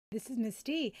This is Miss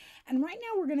D, and right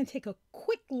now we're going to take a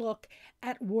quick look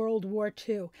at World War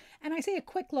II. And I say a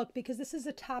quick look because this is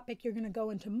a topic you're going to go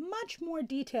into much more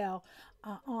detail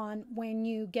on when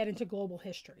you get into global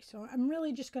history. So I'm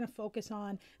really just going to focus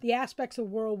on the aspects of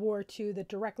World War II that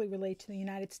directly relate to the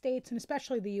United States and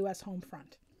especially the U.S. home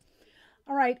front.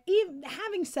 All right, even,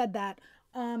 having said that,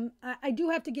 I do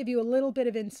have to give you a little bit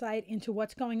of insight into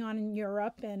what's going on in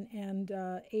Europe and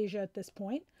Asia at this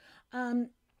point.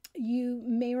 You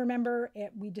may remember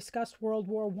we discussed World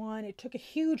War I. It took a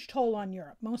huge toll on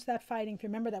Europe. Most of that fighting, if you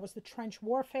remember, that was the trench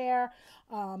warfare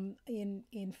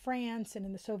in France and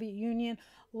in the Soviet Union.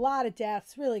 A lot of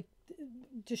deaths, really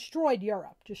destroyed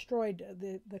Europe, destroyed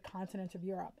the continent of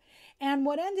Europe. And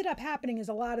what ended up happening is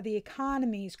a lot of the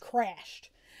economies crashed.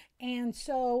 And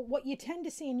so what you tend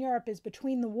to see in Europe is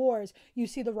between the wars, you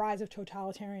see the rise of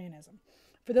totalitarianism.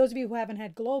 For those of you who haven't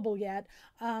had global yet,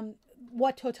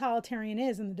 what totalitarian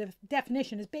is and the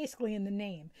definition is basically in the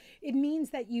name. It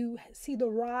means that you see the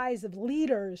rise of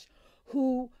leaders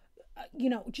who,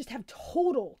 just have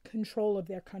total control of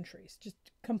their countries, just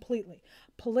completely,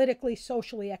 politically,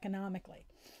 socially, economically.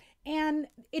 And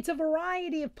it's a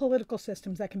variety of political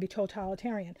systems that can be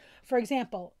totalitarian. For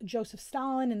example, Joseph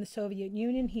Stalin in the Soviet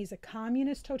Union, he's a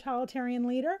communist totalitarian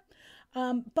leader.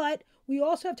 But we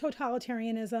also have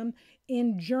totalitarianism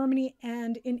in Germany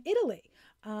and in Italy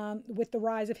with the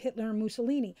rise of Hitler and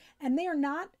Mussolini. And they are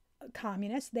not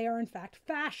communists, they are in fact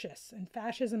fascists. And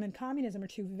fascism and communism are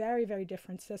two very, very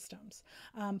different systems.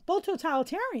 Both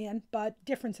totalitarian, but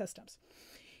different systems.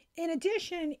 In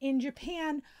addition, in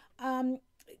Japan,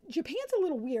 Japan's a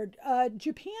little weird.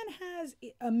 Japan has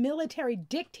a military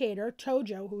dictator,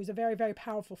 Tojo, who is a very, very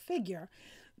powerful figure.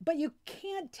 But you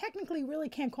really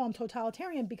can't call him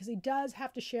totalitarian because he does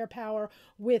have to share power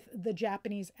with the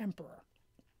Japanese emperor.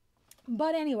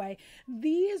 But anyway,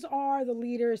 these are the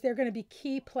leaders. They're going to be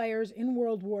key players in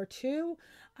World War II.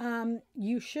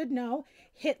 You should know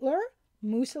Hitler,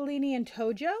 Mussolini, and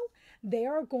Tojo, they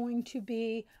are going to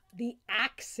be the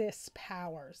Axis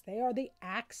powers. They are the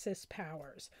Axis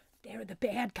powers. They're the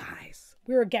bad guys.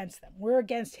 We're against them. We're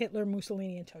against Hitler,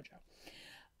 Mussolini, and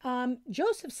Tojo.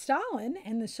 Joseph Stalin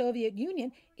and the Soviet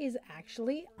Union is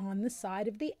actually on the side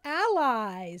of the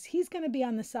Allies. He's going to be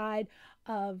on the side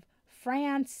of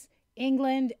France,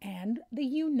 England, and the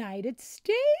United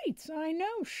States. I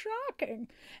know, shocking.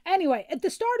 Anyway, at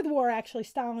the start of the war, actually,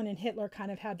 Stalin and Hitler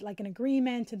kind of had like an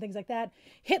agreement and things like that.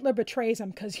 Hitler betrays him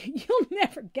because you'll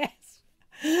never guess.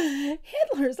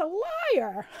 Hitler's a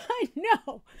liar. I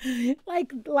know,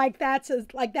 like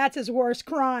that's his worst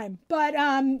crime. But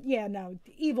yeah, no,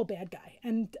 evil bad guy,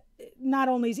 and not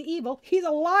only is he evil, he's a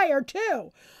liar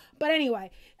too. But anyway,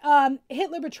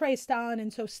 Hitler betrays Stalin,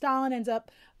 and so Stalin ends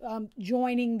up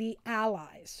joining the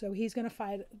Allies. So he's going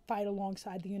to fight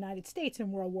alongside the United States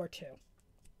in World War II.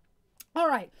 All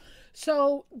right,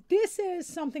 so this is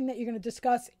something that you're going to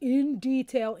discuss in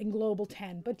detail in Global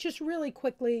 10. But just really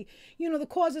quickly, the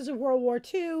causes of World War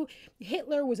II.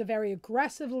 Hitler was a very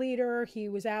aggressive leader. He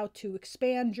was out to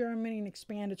expand Germany and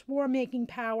expand its war-making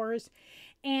powers.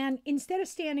 And instead of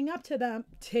standing up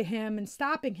to him and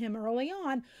stopping him early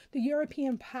on, the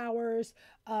European powers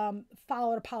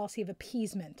followed a policy of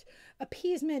appeasement.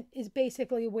 Appeasement is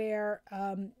basically where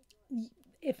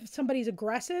if somebody's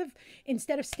aggressive,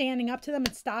 instead of standing up to them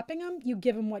and stopping them, you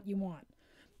give them what you want.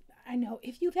 I know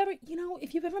if you've ever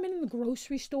been in the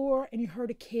grocery store and you heard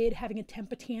a kid having a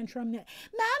temper tantrum, Mommy,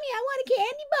 I want a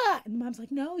candy bar. And Mom's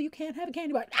like, no, you can't have a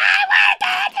candy bar. I want a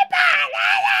candy bar.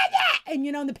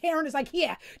 And the parent is like,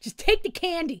 here, just take the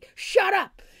candy. Shut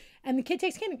up. And the kid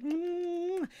takes candy.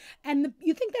 And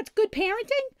you think that's good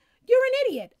parenting? You're an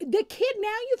idiot.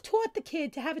 Now you've taught the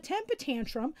kid to have a temper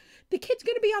tantrum. The kid's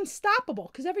going to be unstoppable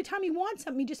because every time he wants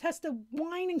something, he just has to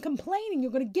whine and complain and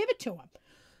you're going to give it to him.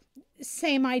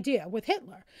 Same idea with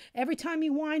Hitler. Every time he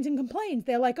whines and complains,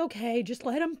 they're like, okay, just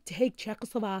let him take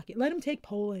Czechoslovakia, let him take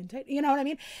Poland, you know what I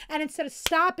mean? And instead of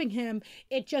stopping him,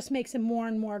 it just makes him more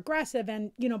and more aggressive.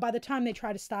 And, by the time they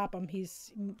try to stop him,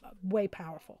 he's way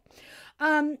powerful.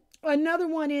 Another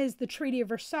one is the Treaty of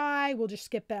Versailles. We'll just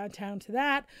skip down to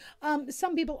that.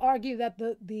 Some people argue that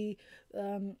the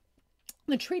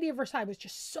Treaty of Versailles was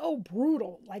just so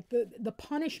brutal. Like the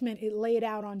punishment it laid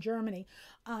out on Germany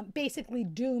basically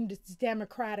doomed its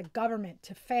democratic government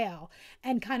to fail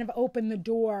and kind of opened the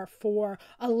door for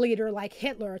a leader like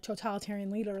Hitler, a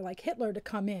totalitarian leader like Hitler, to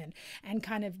come in and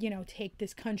kind of, take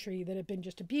this country that had been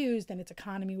just abused and its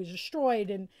economy was destroyed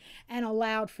and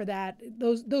allowed for that.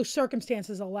 Those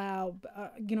circumstances allow,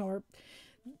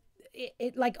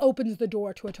 it like opens the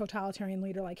door to a totalitarian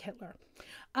leader like Hitler.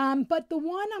 But the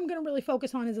one I'm going to really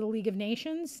focus on is the League of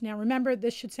Nations. Now, remember,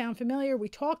 this should sound familiar. We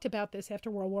talked about this after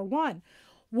World War I.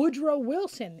 Woodrow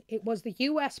Wilson, it was the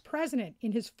U.S. president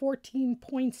in his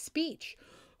 14-point speech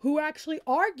who actually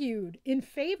argued in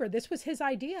favor. This was his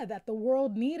idea that the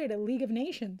world needed a League of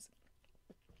Nations.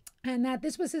 And that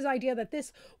this was his idea that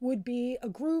this would be a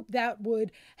group that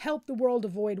would help the world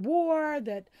avoid war,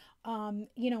 that,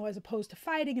 as opposed to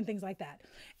fighting and things like that.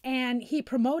 And he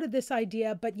promoted this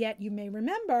idea, but yet you may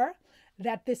remember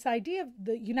that this idea,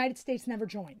 the United States never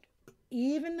joined.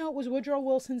 Even though it was Woodrow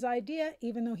Wilson's idea,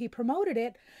 even though he promoted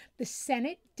it, the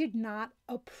Senate did not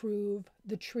approve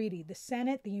the treaty.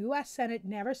 The U.S. Senate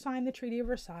never signed the Treaty of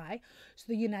Versailles, so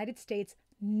the United States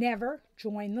never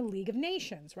joined the League of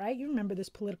Nations, right? You remember this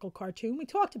political cartoon. We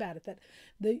talked about it, that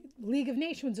the League of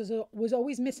Nations was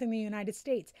always missing the United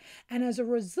States. And as a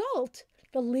result,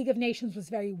 the League of Nations was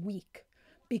very weak.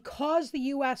 Because the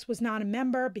U.S. was not a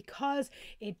member, because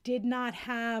it did not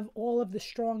have all of the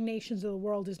strong nations of the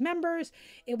world as members,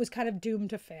 it was kind of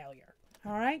doomed to failure,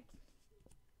 all right?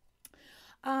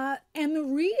 And the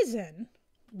reason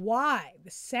why the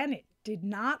Senate did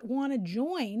not want to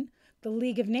join the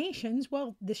League of Nations,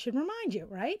 well, this should remind you,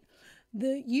 right?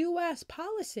 The U.S.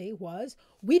 policy was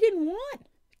we didn't want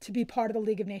to be part of the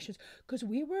League of Nations because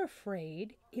we were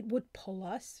afraid it would pull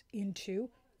us into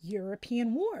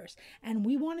European wars. And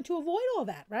we wanted to avoid all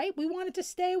that, right? We wanted to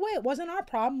stay away. It wasn't our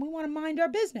problem. We want to mind our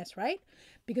business, right?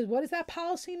 Because what is that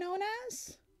policy known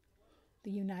as? The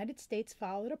United States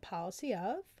followed a policy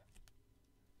of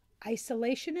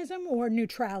isolationism or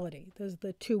neutrality. Those are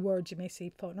the two words you may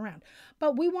see floating around.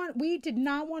 But we did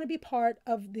not want to be part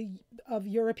of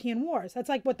European wars. That's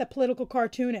like what the political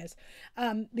cartoon is.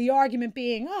 The argument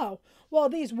being, oh, well,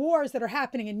 these wars that are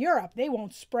happening in Europe, they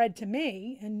won't spread to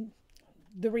me. And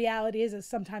the reality is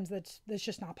sometimes that's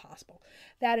just not possible.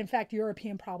 That, in fact,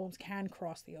 European problems can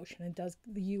cross the ocean.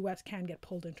 The U.S. can get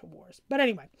pulled into wars. But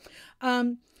anyway,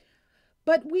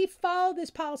 but we follow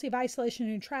this policy of isolation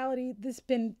and neutrality. This has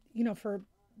been, for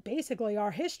basically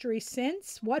our history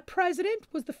since what president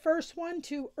was the first one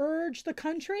to urge the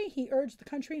country? He urged the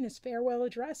country in his farewell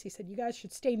address. He said, you guys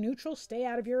should stay neutral, stay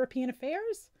out of European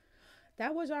affairs.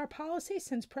 That was our policy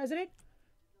since President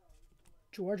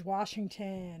George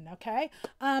Washington. Okay.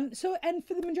 And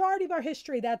for the majority of our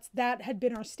history, that had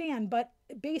been our stand. But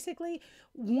basically,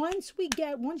 once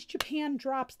Japan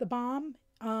drops a bomb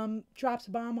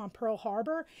on Pearl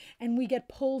Harbor and we get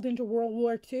pulled into World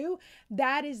War II,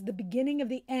 that is the beginning of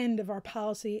the end of our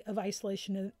policy of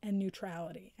isolation and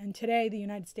neutrality. And today, the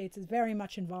United States is very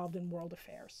much involved in world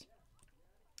affairs.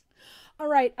 All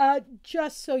right,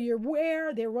 just so you're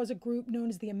aware, there was a group known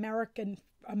as the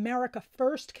America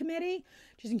First Committee,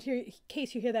 just in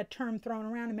case you hear that term thrown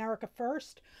around, America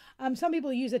First. Some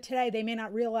people use it today. They may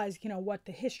not realize, what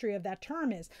the history of that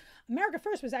term is. America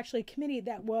First was actually a committee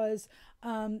that was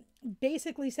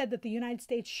basically said that the United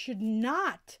States should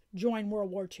not join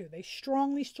World War II. They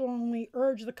strongly, strongly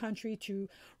urged the country to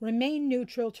remain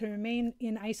neutral, to remain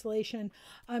in isolation.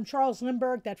 Charles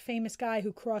Lindbergh, that famous guy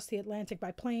who crossed the Atlantic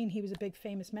by plane, he was a big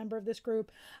famous member of this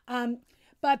group.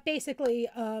 But basically,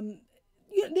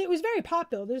 it was very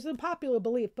popular. There's a popular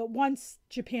belief, but once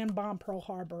Japan bombed Pearl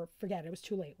Harbor, forget it. It was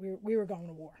too late. We were going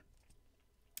to war.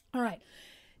 All right.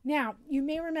 Now, you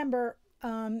may remember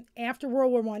after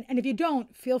World War I, and if you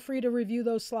don't, feel free to review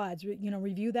those slides.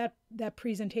 Review that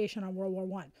presentation on World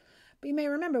War I. But you may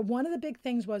remember one of the big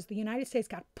things was the United States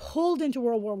got pulled into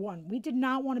World War I. We did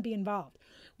not want to be involved.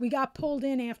 We got pulled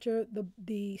in after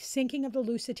the sinking of the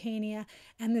Lusitania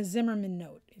and the Zimmerman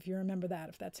Note, if you remember that,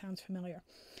 if that sounds familiar.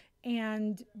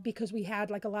 And because we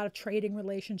had like a lot of trading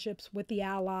relationships with the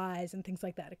Allies and things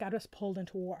like that, it got us pulled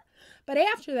into war. But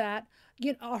after that,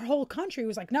 our whole country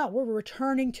was like, no, we're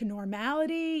returning to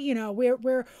normality.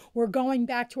 We're going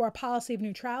back to our policy of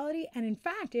neutrality. And in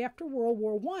fact, after World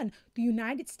War I, the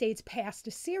United States passed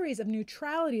a series of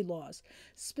neutrality laws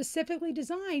specifically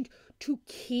designed to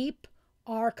keep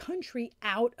our country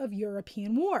out of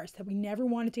European wars, that we never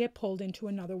wanted to get pulled into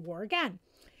another war again.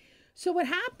 So what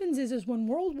happens is when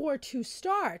World War II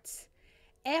starts,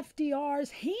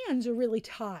 FDR's hands are really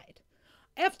tied.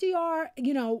 FDR,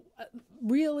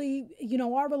 really,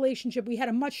 our relationship, we had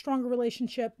a much stronger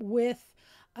relationship with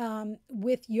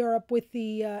Europe, with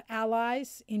the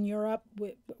Allies in Europe.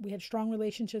 We had strong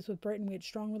relationships with Britain. We had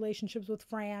strong relationships with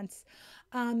France.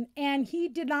 And he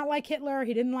did not like Hitler.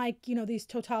 He didn't like, these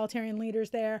totalitarian leaders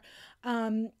there.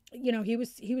 He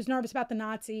was nervous about the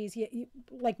Nazis.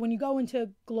 Like when you go into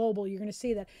global, you're going to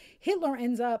see that Hitler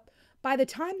ends up By the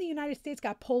time the United States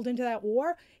got pulled into that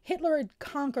war, Hitler had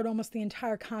conquered almost the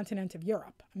entire continent of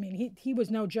Europe. I mean, he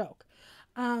was no joke.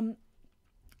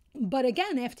 But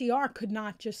again, FDR could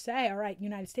not just say, all right,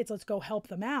 United States, let's go help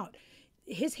them out.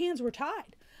 His hands were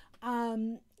tied.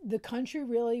 The country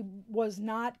really was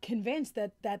not convinced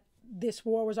that this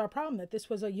war was our problem, that this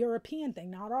was a European thing,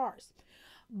 not ours.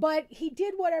 But he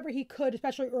did whatever he could,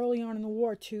 especially early on in the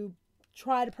war, to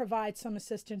try to provide some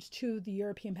assistance to the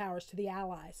European powers, to the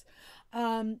Allies.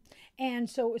 And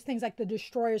so it was things like the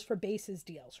destroyers for bases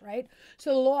deals, right?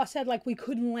 So the law said, like, we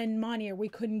couldn't lend money or we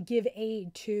couldn't give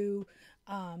aid to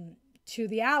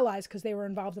the Allies because they were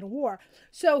involved in a war.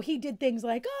 So he did things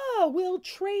like, oh, we'll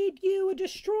trade you a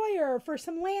destroyer for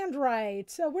some land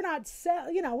rights. So we're not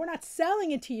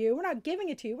selling it to you. We're not giving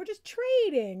it to you. We're just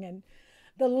trading. And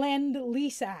the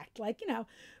Lend-Lease Act, like, well,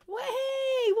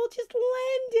 hey, we'll just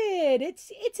lend it. It's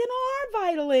in our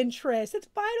vital interest. It's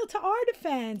vital to our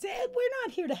defense. We're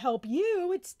not here to help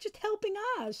you. It's just helping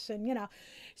us. And,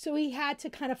 so he had to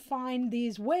kind of find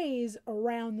these ways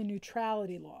around the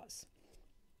neutrality laws.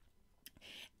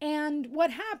 And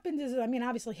what happened is, I mean,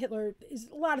 obviously Hitler is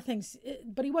a lot of things,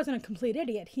 but he wasn't a complete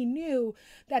idiot. He knew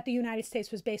that the United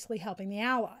States was basically helping the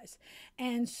Allies.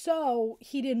 And so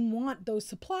he didn't want those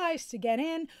supplies to get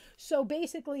in. So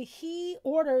basically he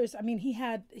orders, I mean,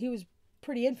 he was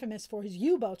pretty infamous for his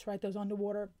U-boats, right? Those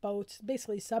underwater boats,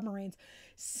 basically submarines,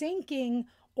 sinking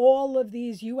all of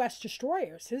these U.S.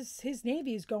 destroyers. His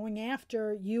Navy is going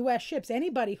after U.S. ships.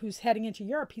 Anybody who's heading into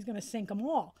Europe, he's going to sink them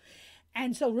all.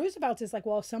 And so Roosevelt is like,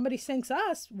 well, if somebody sinks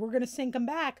us, we're going to sink them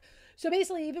back. So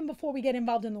basically, even before we get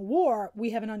involved in the war,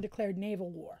 we have an undeclared naval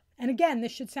war. And again,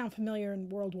 this should sound familiar in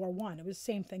World War I. It was the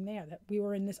same thing there, that we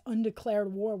were in this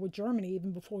undeclared war with Germany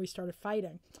even before we started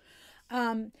fighting.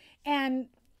 Another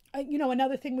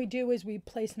thing we do is we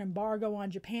place an embargo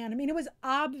on Japan. I mean, it was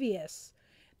obvious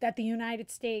that the United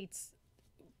States,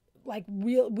 like,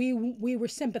 we were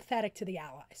sympathetic to the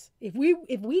Allies. If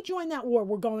we joined that war,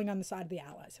 we're going on the side of the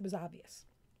Allies. It was obvious.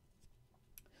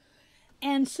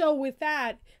 And so with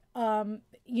that,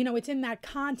 it's in that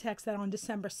context that on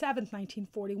December 7th,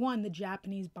 1941, the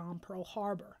Japanese bombed Pearl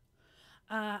Harbor.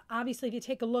 Obviously, if you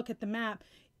take a look at the map,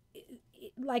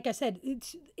 like I said,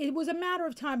 it was a matter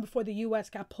of time before the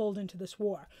U.S. got pulled into this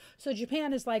war. So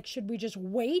Japan is like, should we just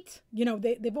wait?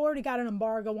 They've already got an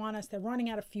embargo on us. They're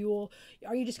running out of fuel.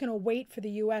 Are you just going to wait for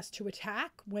the U.S. to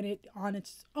attack when it on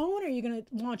its own, or are you going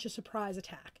to launch a surprise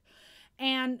attack?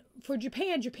 And for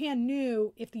Japan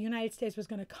knew if the United States was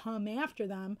going to come after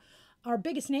them. Our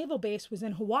biggest naval base was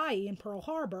in Hawaii, in Pearl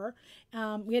Harbor.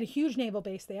 We had a huge naval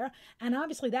base there. And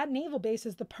obviously that naval base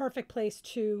is the perfect place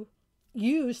to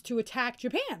use to attack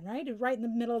Japan, right in the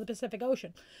middle of the Pacific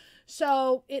Ocean.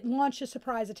 So it launched a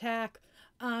surprise attack.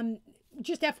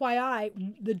 Just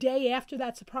FYI, the day after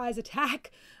that surprise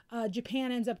attack,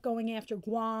 Japan ends up going after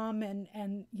Guam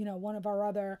and one of our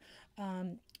other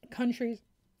countries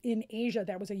in Asia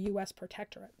that was a U.S.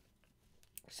 protectorate.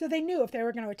 So they knew if they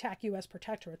were going to attack U.S.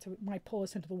 protectorates, it might pull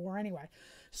us into the war anyway.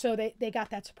 So they got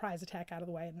that surprise attack out of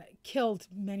the way, and they killed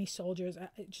many soldiers.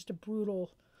 Just a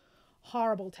brutal,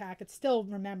 horrible attack. It's still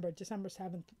remembered. December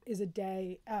 7th is a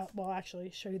day, well,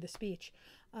 actually, show you the speech.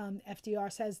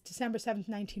 FDR says, December 7th,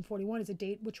 1941 is a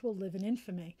date which will live in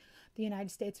infamy. The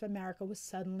United States of America was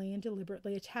suddenly and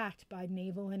deliberately attacked by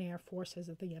naval and air forces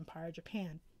of the Empire of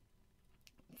Japan.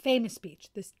 Famous speech,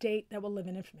 this date that will live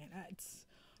in infamy. It's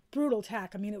brutal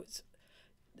attack. I mean, it was,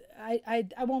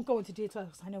 I won't go into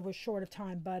details. I know we're short of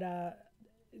time, but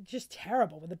just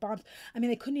terrible with the bombs. I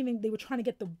mean, they were trying to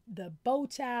get the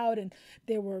boats out, and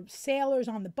there were sailors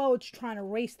on the boats trying to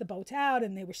race the boats out,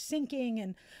 and they were sinking,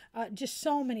 and just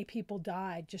so many people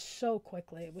died just so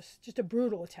quickly. It was just a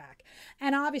brutal attack.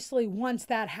 And obviously, once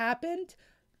that happened,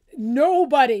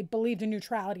 nobody believed in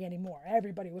neutrality anymore.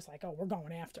 Everybody was like, "Oh, we're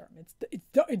going after them.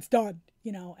 It's done,"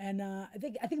 And I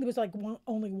think there was like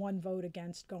only one vote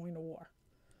against going to war.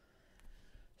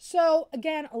 So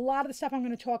again, a lot of the stuff I'm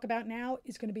going to talk about now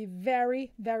is going to be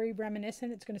very, very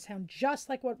reminiscent. It's going to sound just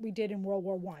like what we did in World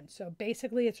War I. So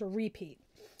basically, it's a repeat.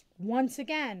 Once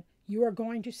again, you are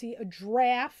going to see a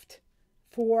draft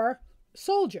for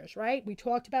soldiers, right? We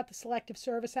talked about the Selective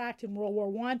Service Act in World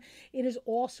War I. It is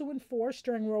also enforced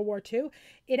during World War II.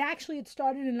 It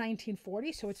started in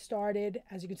 1940. So it started,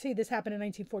 as you can see, this happened in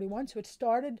 1941. So it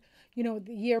started, the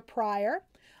year prior.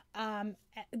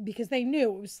 Because they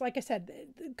knew, it was, like I said,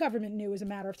 the government knew it was a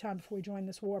matter of time before we joined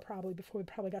this war, before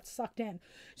we got sucked in.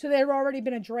 So there had already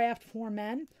been a draft for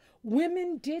men.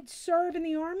 Women did serve in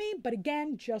the army, but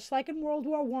again, just like in World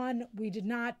War I, we did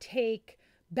not take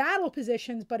battle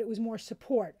positions, but it was more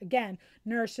support. Again,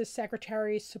 nurses,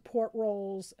 secretaries, support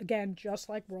roles. Again, just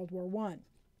like World War One.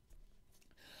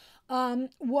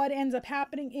 What ends up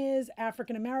happening is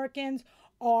African Americans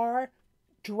are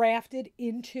drafted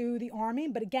into the army,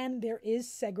 but again, there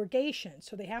is segregation,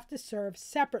 so they have to serve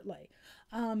separately.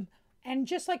 And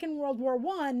just like in World War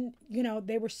One,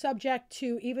 they were subject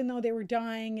to, even though they were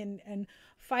dying and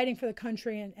fighting for the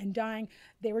country and dying,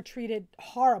 they were treated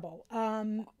horrible.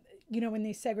 In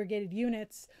these segregated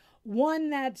units. One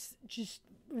that's just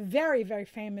very, very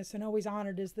famous and always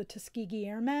honored is the Tuskegee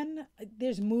Airmen.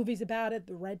 There's movies about it,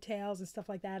 the Red Tails and stuff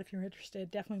like that. If you're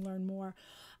interested, definitely learn more.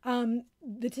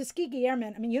 The Tuskegee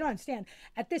Airmen, you don't understand.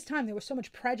 At this time, there was so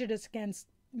much prejudice against,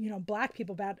 black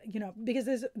people about, because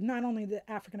there's not only the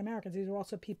African Americans, these are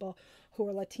also people who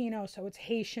are Latino. So it's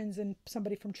Haitians and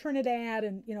somebody from Trinidad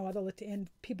and, and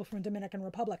people from Dominican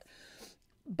Republic.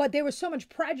 But there was so much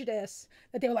prejudice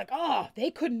that they were like, oh, they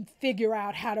couldn't figure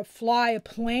out how to fly a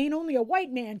plane. Only a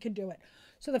white man can do it.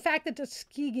 So the fact that the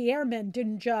Tuskegee Airmen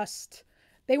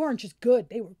they weren't just good.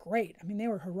 They were great. They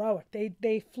were heroic.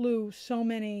 They flew so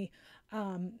many,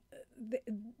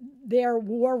 their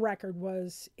war record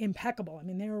was impeccable.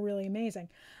 They were really amazing.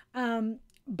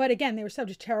 But again, they were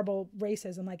subject to terrible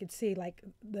racism. I could see, like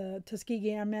the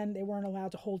Tuskegee Airmen, they weren't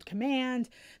allowed to hold command.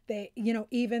 They,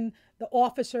 even the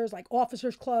officers, like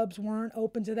officers' clubs, weren't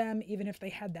open to them, even if they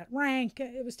had that rank.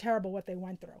 It was terrible what they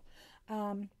went through.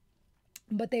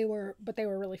 But they were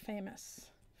really famous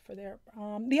for their.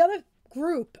 The other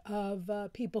group of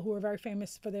people who are very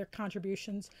famous for their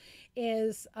contributions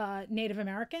is Native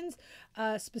Americans,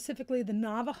 specifically the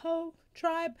Navajo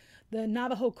tribe. The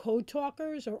Navajo code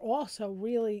talkers are also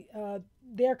really,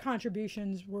 their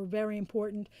contributions were very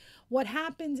important. What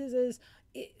happens is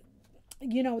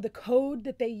the code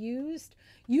that they used,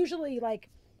 usually like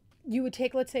you would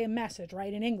take, let's say, a message,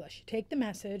 right, in English. You take the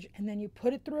message and then you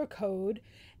put it through a code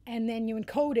and then you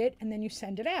encode it and then you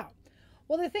send it out.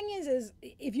 Well, the thing is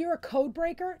if you're a code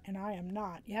breaker, and I am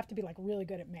not, you have to be like really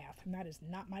good at math, and that is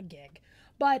not my gig.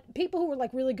 But people who are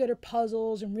like really good at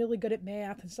puzzles and really good at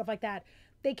math and stuff like that,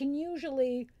 they can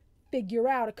usually figure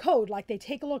out a code. Like they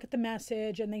take a look at the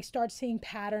message and they start seeing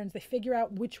patterns. They figure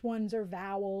out which ones are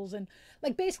vowels. And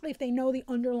like basically if they know the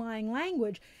underlying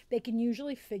language, they can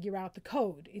usually figure out the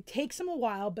code. It takes them a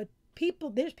while, but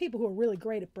there's people who are really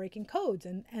great at breaking codes.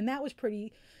 And that was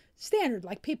pretty standard.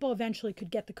 Like people eventually could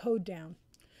get the code down.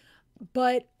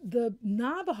 But the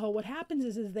Navajo, what happens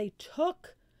is they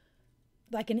took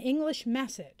like an English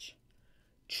message,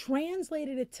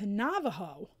 translated it to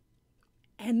Navajo,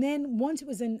 and then once it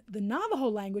was in the Navajo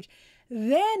language,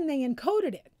 then they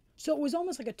encoded it. So it was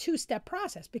almost like a two-step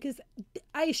process, because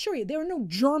I assure you, there were no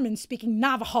Germans speaking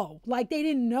Navajo. Like they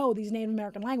didn't know these Native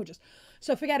American languages.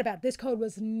 So forget about it. This code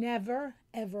was never,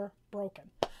 ever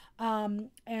broken.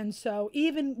 And so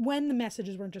even when the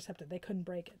messages were intercepted, they couldn't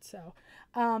break it. So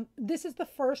this is the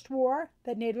first war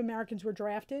that Native Americans were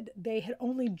drafted. They had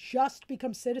only just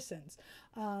become citizens.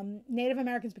 Native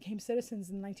Americans became citizens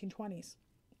in the 1920s.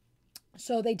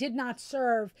 So they did not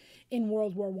serve in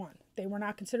World War I. They were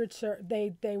not considered,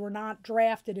 they were not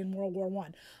drafted in World War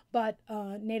I. But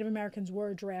Native Americans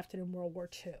were drafted in World War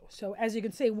II. So as you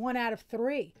can see, 1 out of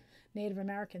 3 Native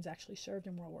Americans actually served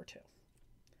in World War II.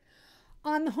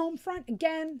 On the home front,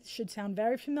 again, should sound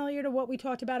very familiar to what we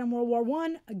talked about in World War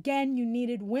I. Again, you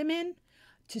needed women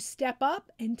to step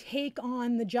up and take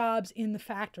on the jobs in the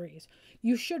factories.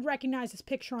 You should recognize this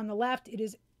picture on the left. It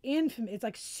is infamous. It's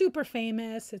like super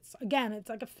famous. It's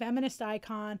like a feminist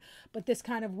icon, but this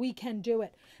kind of we can do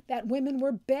it. That women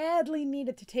were badly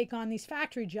needed to take on these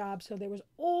factory jobs. So there was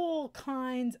all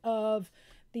kinds of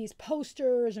these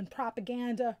posters and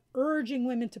propaganda urging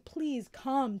women to please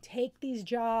come take these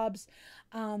jobs.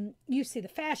 You see the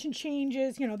fashion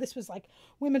changes. This was like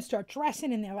women start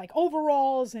dressing in their like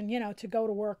overalls and, to go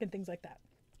to work and things like that.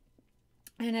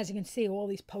 And as you can see, all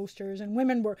these posters, and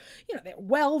women were, they're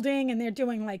welding and they're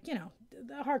doing like, the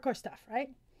hardcore stuff,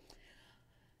 right?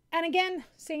 And again,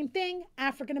 same thing.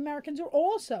 African Americans are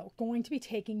also going to be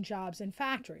taking jobs in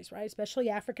factories, right? Especially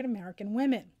African American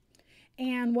women.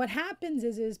 And what happens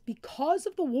is because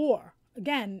of the war,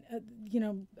 again,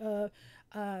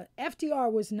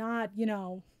 FDR was not,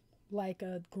 like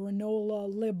a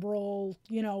granola liberal,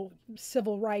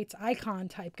 civil rights icon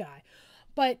type guy.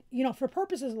 But, for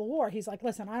purposes of the war, he's like,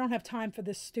 listen, I don't have time for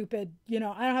this stupid, I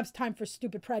don't have time for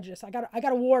stupid prejudice. I got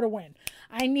a war to win.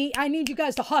 I need you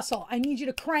guys to hustle. I need you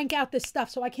to crank out this stuff,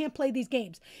 so I can't play these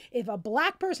games. If a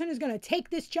black person is going to take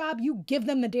this job, you give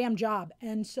them the damn job.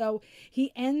 And so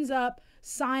he ends up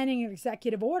signing an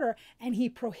executive order, and he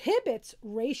prohibits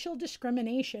racial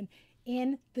discrimination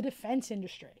in the defense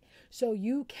industry. So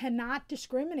you cannot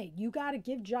discriminate. You got to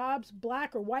give jobs,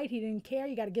 black or white. He didn't care.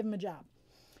 You got to give him a job.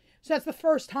 So that's the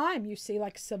first time you see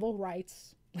like civil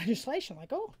rights legislation,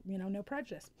 like, oh, no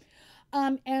prejudice.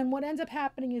 And what ends up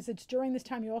happening is it's during this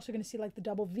time you're also going to see like the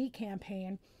WWII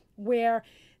campaign, where,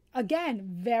 again,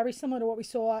 very similar to what we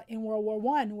saw in World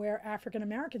War I, where African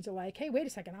Americans are like, hey, wait a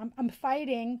second, I'm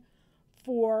fighting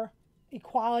for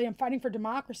equality, I'm fighting for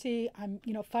democracy, I'm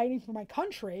fighting for my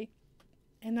country,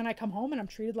 and then I come home and I'm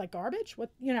treated like garbage.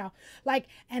 What, like,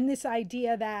 and this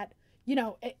idea that,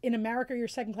 in America, you're a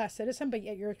second-class citizen, but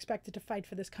yet you're expected to fight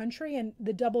for this country. And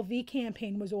the WWII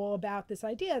campaign was all about this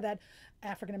idea that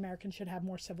African Americans should have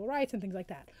more civil rights and things like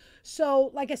that.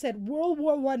 So, like I said, World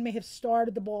War I may have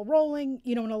started the ball rolling,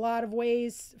 in a lot of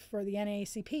ways for the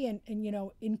NAACP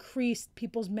and increased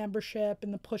people's membership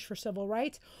and the push for civil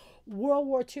rights. World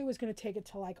War II is going to take it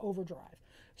to like overdrive.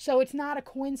 So it's not a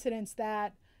coincidence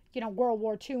that World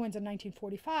War II ends in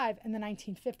 1945, and the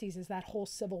 1950s is that whole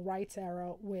civil rights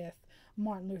era with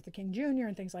Martin Luther King Jr.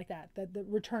 and things like that. That the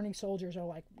returning soldiers are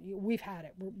like, we've had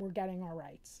it. We're getting our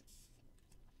rights.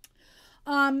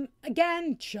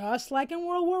 Again, just like in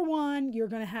World War I, you're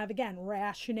going to have, again,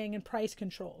 rationing and price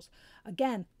controls.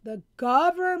 Again, the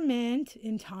government,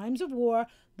 in times of war,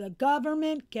 the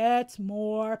government gets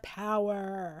more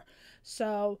power.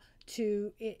 So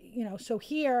so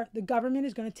here the government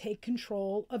is going to take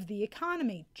control of the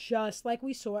economy, just like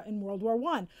we saw in World War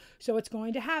I. So it's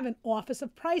going to have an Office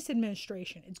of Price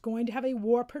Administration. It's going to have a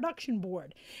War Production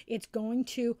Board. It's going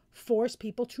to force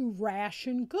people to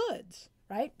ration goods,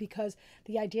 right? Because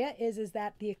the idea is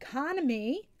that the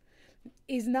economy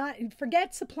is not,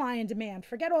 forget supply and demand,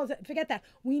 forget that.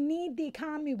 We need the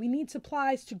economy, we need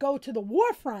supplies to go to the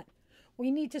war front.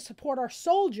 We need to support our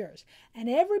soldiers, and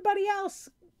everybody else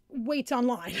waits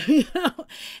online.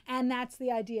 And that's the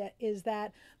idea, is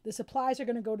that the supplies are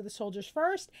going to go to the soldiers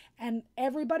first, and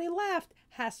everybody left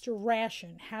has to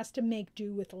ration, has to make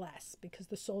do with less, because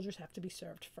the soldiers have to be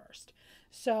served first.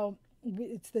 So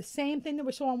it's the same thing that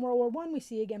we saw in World War I, we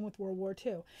see again with World War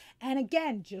II. And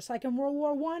again, just like in World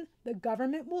War I, the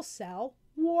government will sell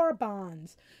war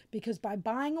bonds, because by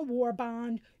buying a war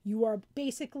bond, you are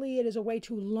basically, it is a way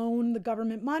to loan the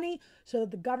government money so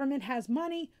that the government has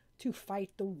money to fight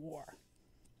the war.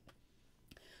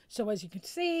 So as you can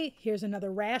see, here's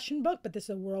another ration book, but this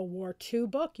is a World War II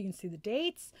book. You can see the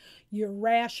dates. You're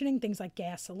rationing things like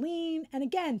gasoline. And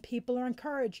again, people are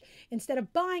encouraged, instead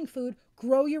of buying food,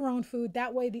 grow your own food.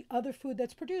 That way the other food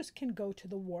that's produced can go to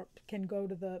the war, can go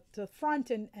to the front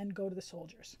and go to the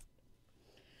soldiers.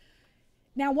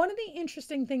 Now, one of the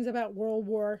interesting things about World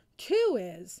War II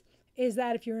is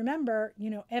that, if you remember,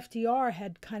 FDR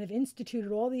had kind of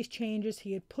instituted all these changes.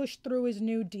 He had pushed through his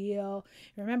New Deal.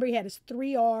 Remember, he had his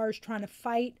 3 R's trying to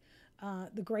fight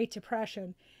the Great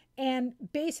Depression. And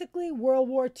basically, World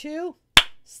War II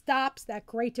stops that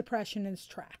Great Depression in its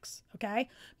tracks, okay?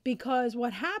 Because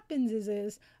what happens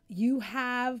is you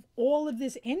have all of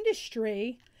this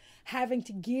industry having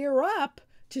to gear up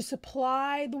to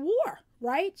supply the war,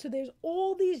 right? So there's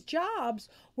all these jobs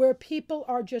where people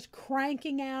are just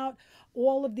cranking out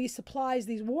all of these supplies,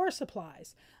 these war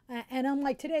supplies. And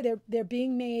unlike today, they're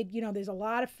being made, there's a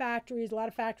lot of factories, a lot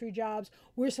of factory jobs.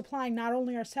 We're supplying not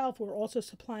only ourselves, we're also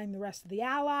supplying the rest of the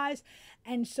allies.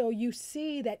 And so you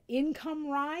see that income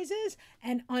rises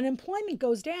and unemployment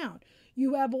goes down.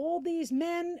 You have all these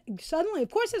men, suddenly,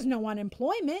 of course, there's no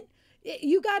unemployment.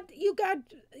 You got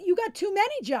too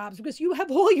many jobs, because you have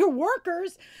all your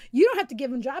workers. You don't have to give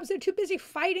them jobs. They're too busy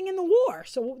fighting in the war.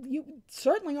 So you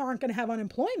certainly aren't going to have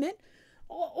unemployment.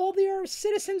 All your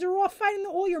citizens are off fighting,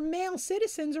 all your male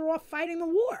citizens are off fighting the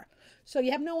war. So you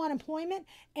have no unemployment,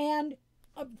 and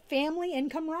family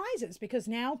income rises because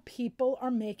now people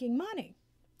are making money.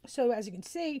 So as you can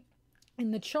see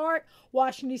in the chart,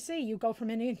 Washington, D.C., you go from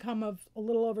an income of a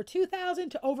little over $2,000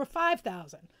 to over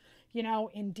 $5,000.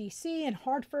 In D.C. and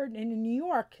Hartford and in New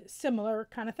York, similar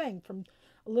kind of thing, from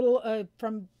a little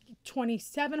from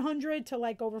 2,700 to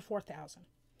like over 4,000.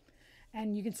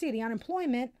 And you can see the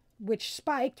unemployment, which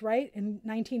spiked, right, in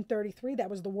 1933. That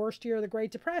was the worst year of the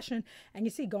Great Depression. And you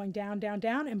see going down, down,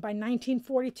 down. And by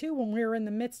 1942, when we were in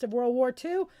the midst of World War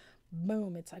II,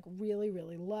 boom, it's like really,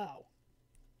 really low.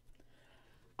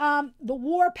 The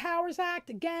War Powers Act,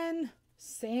 again,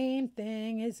 same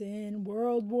thing as in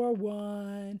World War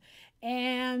I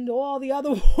and all the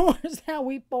other wars that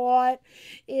we fought,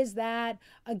 is that,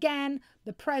 again,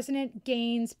 the president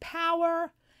gains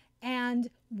power and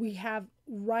we have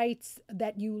rights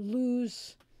that you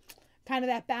lose, kind of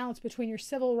that balance between your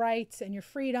civil rights and your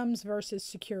freedoms versus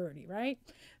security, right?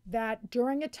 That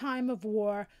during a time of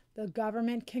war, the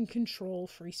government can control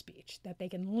free speech, that they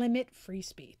can limit free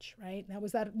speech, right? That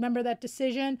was that, remember that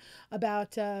decision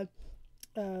about that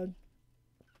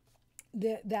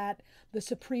the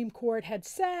Supreme Court had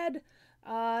said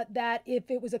that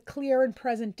if it was a clear and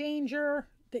present danger,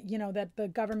 that that the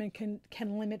government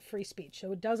can limit free speech.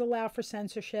 So it does allow for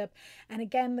censorship, and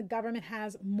again, the government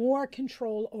has more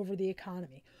control over the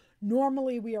economy.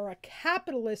 Normally, we are a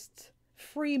capitalist,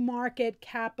 free market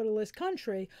capitalist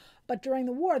country, but during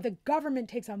the war, the government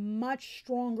takes a much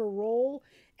stronger role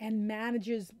and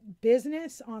manages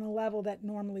business on a level that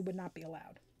normally would not be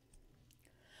allowed.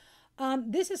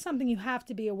 This is something you have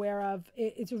to be aware of.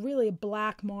 It's really a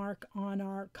black mark on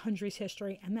our country's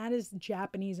history, and that is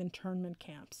Japanese internment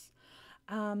camps.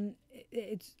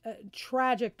 It's a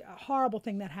tragic, horrible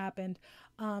thing that happened.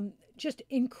 Just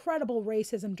incredible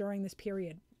racism during this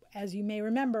period. As you may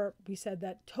remember, we said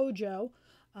that Tojo,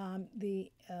 the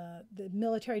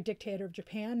military dictator of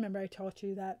Japan, remember I taught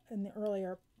you that in the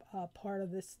earlier part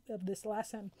of this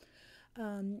lesson.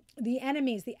 The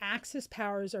enemies, the Axis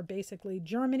powers, are basically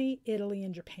Germany, Italy,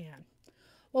 and Japan.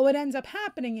 Well, what ends up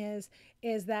happening is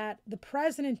that the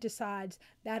president decides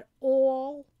that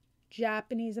all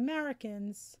Japanese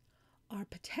Americans are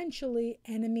potentially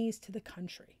enemies to the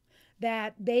country,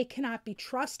 that they cannot be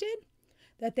trusted,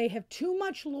 that they have too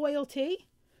much loyalty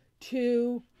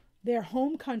to their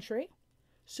home country,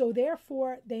 so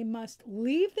therefore they must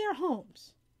leave their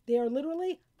homes. They are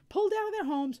literally pulled out of their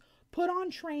homes, put on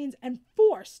trains, and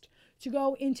forced to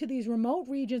go into these remote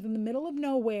regions in the middle of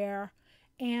nowhere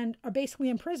and are basically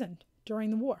imprisoned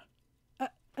during the war.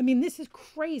 I mean, this is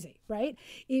crazy, right?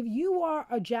 If you are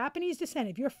a Japanese descent,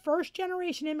 if you're a first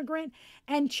generation immigrant,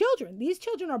 and children, these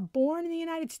children are born in the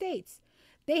United States,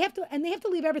 they have to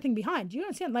leave everything behind. Do you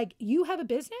understand? Like, you have a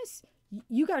business,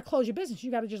 you got to close your business.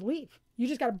 You got to just leave. You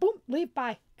just got to boom, leave,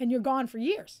 bye, and you're gone for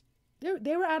years.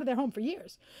 They were out of their home for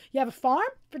years. You have a farm?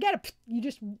 Forget it. You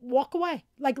just walk away.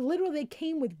 Like, literally, they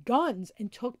came with guns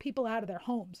and took people out of their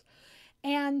homes.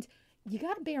 And you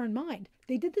got to bear in mind,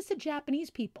 they did this to Japanese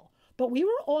people, but we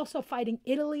were also fighting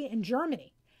Italy and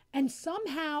Germany. And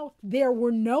somehow there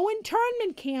were no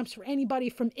internment camps for anybody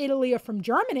from Italy or from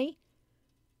Germany.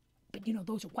 But,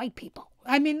 those are white people.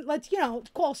 I mean, let's,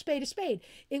 call a spade a spade.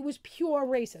 It was pure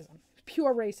racism.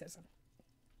 Pure racism.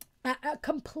 A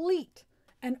complete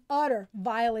and utter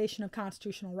violation of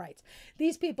constitutional rights.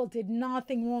 These people did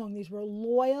nothing wrong. These were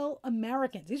loyal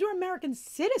Americans. These were American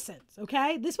citizens,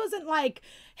 okay? This wasn't like,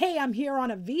 hey, I'm here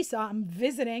on a visa, I'm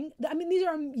visiting. I mean, these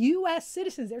are U.S.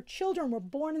 citizens. Their children were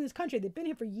born in this country. They've been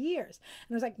here for years.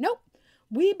 And I was like, nope,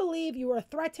 we believe you are a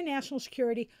threat to national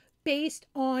security based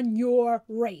on your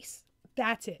race.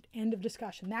 That's it. End of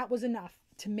discussion. That was enough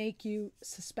to make you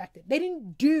suspected. They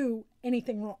didn't do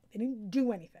anything wrong. They didn't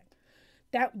do anything.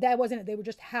 That wasn't it. They were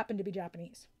just happened to be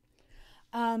Japanese.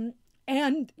 And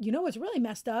what's really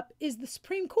messed up is the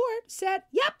Supreme Court said,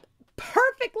 yep,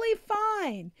 perfectly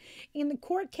fine. In the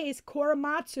court case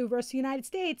Korematsu versus the United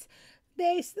States,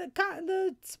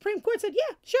 the Supreme Court said,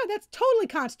 yeah, sure, that's totally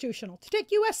constitutional. To take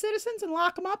U.S. citizens and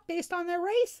lock them up based on their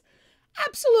race?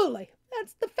 Absolutely.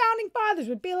 That's the founding fathers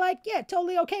would be like, yeah,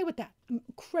 totally okay with that.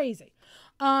 Crazy.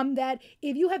 That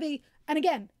if you have and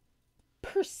again,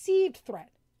 perceived threat.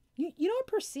 You know what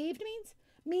perceived means?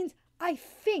 It means I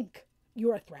think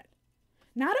you're a threat.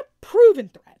 Not a proven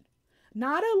threat.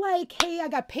 Not a like, hey, I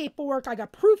got paperwork, I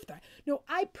got proof threat. No,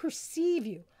 I perceive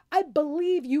you. I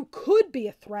believe you could be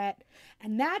a threat,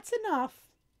 and that's enough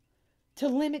to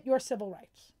limit your civil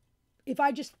rights. If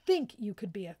I just think you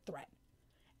could be a threat.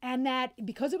 And that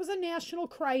because it was a national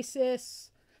crisis,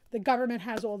 the government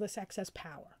has all this excess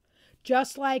power.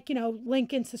 Just like,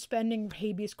 Lincoln suspending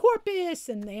habeas corpus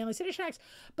and the Alien Citizen Acts.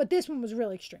 But this one was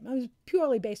really extreme. It was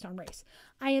purely based on race.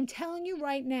 I am telling you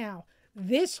right now,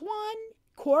 this one,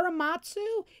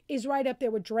 Korematsu, is right up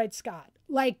there with Dred Scott.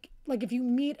 Like if you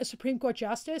meet a Supreme Court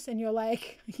justice and you're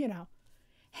like,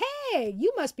 hey,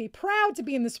 you must be proud to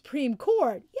be in the Supreme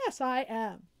Court. Yes, I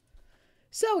am.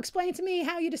 So explain to me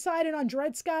how you decided on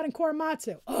Dred Scott and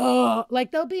Korematsu. Oh,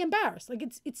 they'll be embarrassed.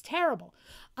 It's terrible.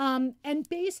 And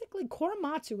basically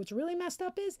Korematsu, what's really messed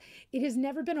up is it has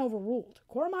never been overruled.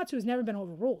 Korematsu has never been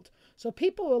overruled. So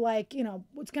people were like,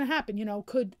 what's going to happen?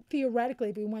 Could theoretically,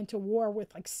 if we went to war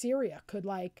with Syria, could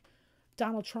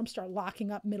Donald Trump start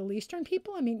locking up Middle Eastern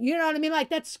people? I mean, you know what I mean?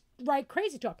 That's right,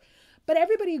 crazy talk. But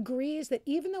everybody agrees that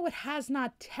even though it has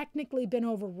not technically been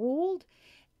overruled,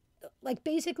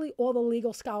 basically all the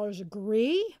legal scholars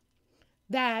agree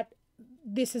that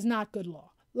this is not good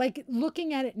law.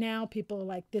 Looking at it now, people are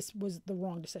like, this was the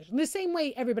wrong decision. The same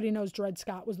way everybody knows Dred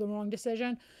Scott was the wrong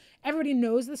decision. Everybody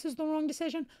knows this is the wrong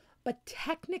decision, but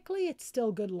technically it's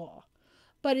still good law.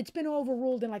 but it's been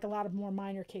overruled in like a lot of more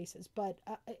minor cases. But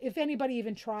if anybody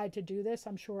even tried to do this,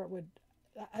 I'm sure it would,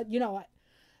 you know,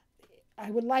 I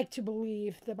would like to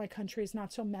believe that my country is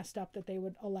not so messed up that they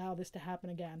would allow this to happen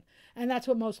again. And that's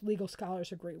what most legal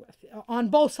scholars agree with on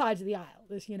both sides of the aisle.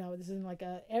 This, you know, this isn't like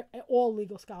all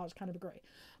legal scholars kind of agree.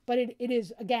 But it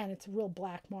is, again, it's a real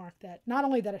black mark that not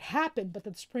only that it happened, but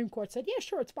that the Supreme Court said, yeah,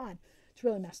 sure, it's fine. It's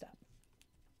really messed up.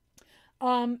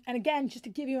 And again, just to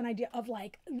give you an idea of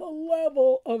like the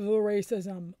level of the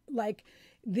racism, like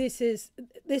this is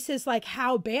like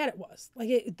how bad it was. Like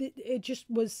it just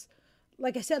was,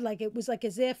 like I said, like it was like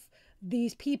as if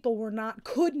these people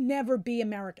could never be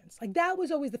Americans. Like that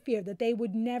was always the fear, that they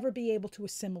would never be able to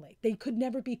assimilate. They could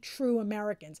never be true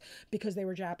Americans because they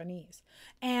were Japanese.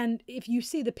 And if you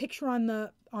see the picture on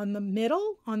the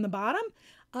middle, on the bottom,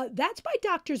 that's by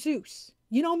Dr. Seuss.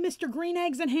 You know, Mr. Green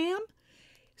Eggs and Ham?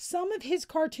 Some of his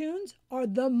cartoons are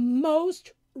the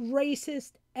most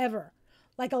racist ever.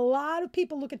 Like a lot of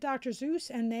people look at Dr.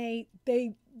 Seuss and they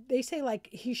say like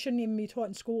he shouldn't even be taught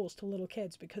in schools to little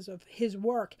kids because of his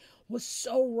work was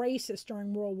so racist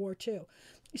during World War II.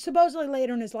 Supposedly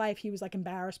later in his life he was like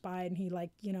embarrassed by it and he like,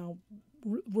 you know,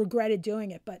 regretted doing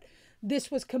it. But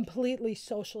this was completely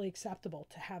socially acceptable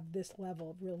to have this level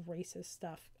of real racist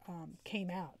stuff came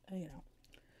out, you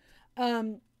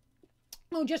know.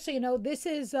 Oh, just so you know, this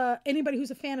is anybody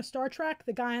who's a fan of Star Trek.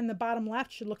 The guy on the bottom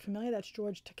left should look familiar. That's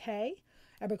George Takei.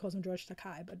 Everybody calls him George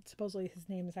Takei, but supposedly his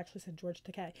name is actually said George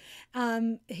Takei.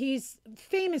 He's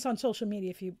famous on social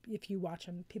media if you watch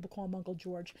him. People call him Uncle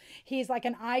George. He's like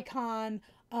an icon,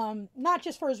 not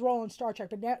just for his role in Star Trek,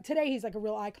 but today he's like a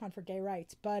real icon for gay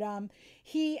rights. But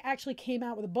he actually came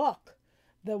out with a book,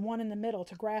 the one in the middle.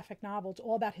 It's a graphic novel. It's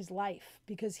all about his life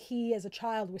because he, as a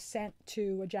child, was sent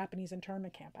to a Japanese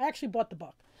internment camp. I actually bought the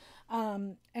book,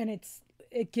 and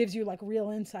it gives you like real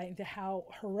insight into how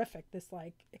horrific this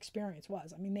like experience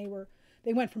was. I mean,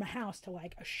 they went from a house to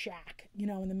like a shack, you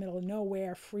know, in the middle of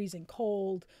nowhere, freezing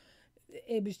cold.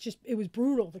 It was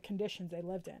brutal, the conditions they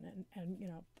lived in, and you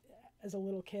know, as a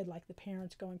little kid, like the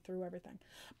parents going through everything.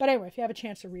 But anyway, if you have a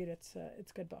chance to read it,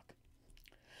 it's a good book.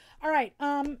 All right,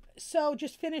 so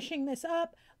just finishing this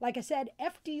up, like I said,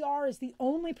 FDR is the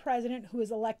only president who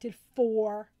is elected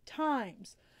 4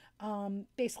 times.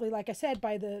 Basically, like I said,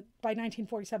 by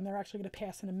 1947, they're actually going to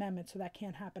pass an amendment, so that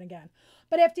can't happen again.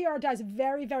 But FDR dies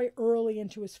very, very early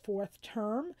into his 4th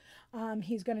term.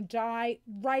 He's going to die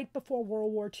right before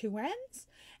World War II ends.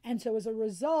 And so as a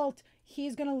result,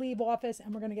 he's going to leave office,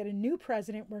 and we're going to get a new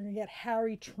president. We're going to get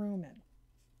Harry Truman.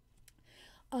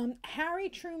 Harry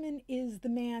Truman is the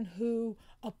man who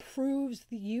approves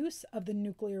the use of the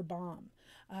nuclear bomb.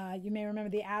 You may remember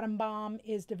the atom bomb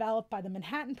is developed by the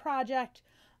Manhattan Project.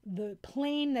 The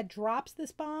plane that drops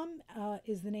this bomb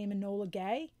is the name Enola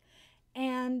Gay.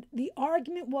 And the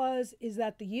argument is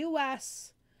that the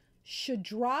U.S. should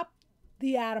drop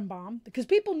the atom bomb because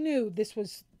people knew this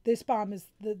bomb is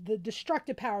the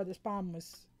destructive power of this bomb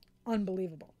was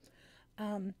unbelievable.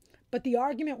 But the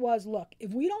argument was, look,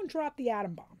 if we don't drop the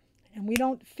atom bomb and we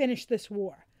don't finish this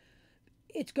war,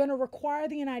 it's going to require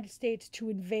the United States to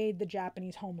invade the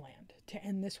Japanese homeland to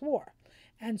end this war.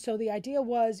 And so the idea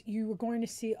was you were going to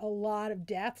see a lot of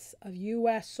deaths of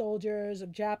U.S. soldiers,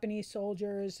 of Japanese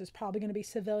soldiers. There's probably going to be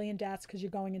civilian deaths because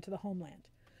you're going into the homeland.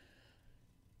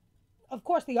 Of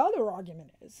course, the other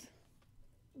argument is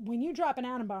when you drop an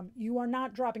atom bomb, you are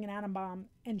not dropping an atom bomb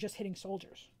and just hitting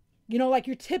soldiers. You know, like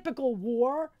your typical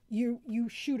war, you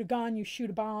shoot a gun, you shoot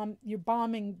a bomb, you're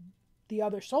bombing the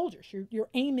other soldiers. You're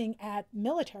aiming at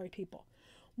military people.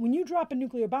 When you drop a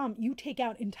nuclear bomb, you take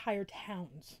out entire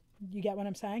towns. You get what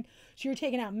I'm saying? So you're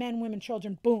taking out men, women,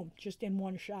 children, boom, just in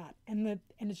one shot. And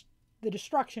the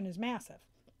destruction is massive.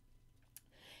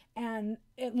 And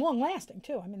long lasting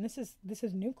too. I mean, this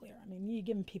is nuclear. I mean, you're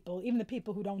giving people, even the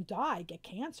people who don't die get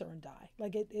cancer and die.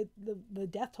 Like the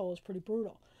death toll is pretty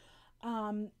brutal.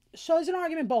 So there's an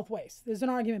argument both ways.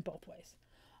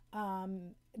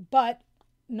 But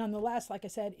nonetheless, like I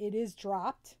said, it is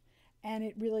dropped and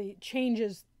it really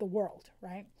changes the world,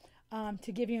 right?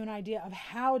 To give you an idea of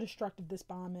how destructive this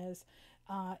bomb is,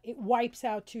 it wipes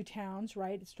out 2 towns,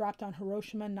 right? It's dropped on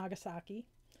Hiroshima and Nagasaki,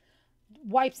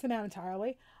 wipes them out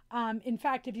entirely. In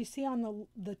fact, if you see on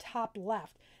the top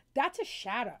left, that's a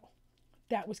shadow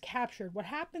that was captured. What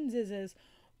happens is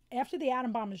after the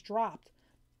atom bomb is dropped,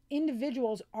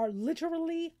 individuals are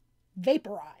literally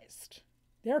vaporized.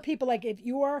 There are people like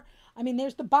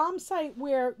there's the bomb site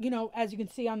where, you know, as you can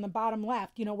see on the bottom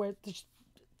left, you know, where there's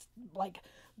like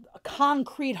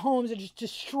concrete homes are just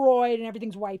destroyed and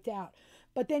everything's wiped out.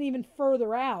 But then even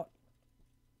further out,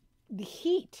 the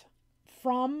heat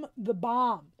from the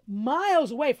bomb,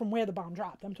 miles away from where the bomb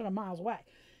dropped. I'm talking miles away.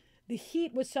 The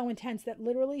heat was so intense that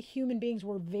literally human beings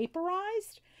were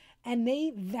vaporized and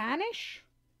they vanish.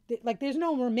 Like there's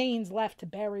no remains left to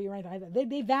bury or anything like that.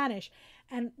 They vanish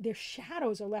and their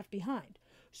shadows are left behind.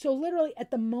 So literally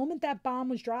at the moment that bomb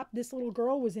was dropped, this little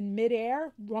girl was in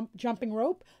midair, jumping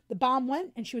rope. The bomb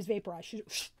went and she was vaporized.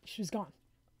 She was gone.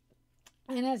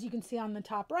 And as you can see on the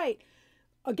top right,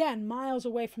 again, miles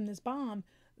away from this bomb,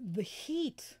 the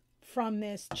heat from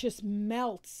this just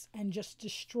melts and just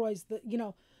destroys the,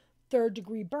 third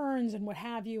degree burns and what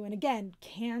have you. And again,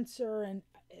 cancer, and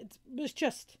it was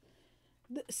just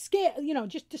the scale,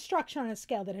 just destruction on a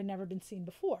scale that had never been seen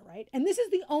before, right? And this is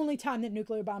the only time that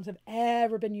nuclear bombs have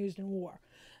ever been used in war.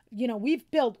 We've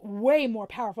built way more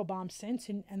powerful bombs since,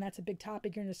 and that's a big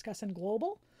topic you're going to discuss in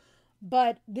Global.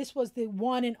 But this was the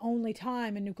one and only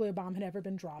time a nuclear bomb had ever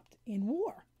been dropped in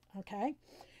war, okay?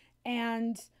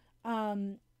 And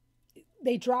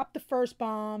they dropped the first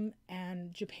bomb,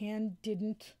 and Japan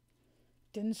didn't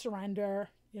surrender,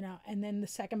 and then the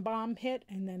second bomb hit,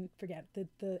 and then forget that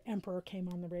the emperor came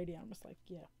on the radio and was like,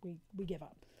 yeah, we give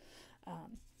up.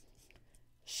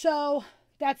 So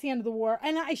that's the end of the war.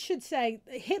 And I should say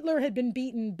Hitler had been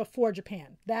beaten before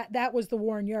Japan. That was the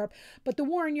war in Europe. But the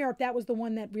war in Europe, that was the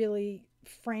one that really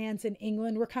France and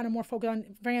England were kind of more focused on.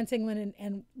 France, England,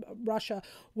 and Russia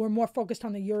were more focused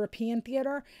on the European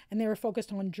theater, and they were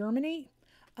focused on Germany.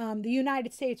 The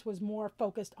United States was more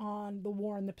focused on the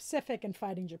war in the Pacific and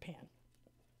fighting Japan.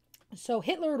 So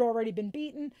Hitler had already been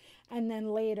beaten, and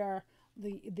then later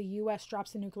the U.S.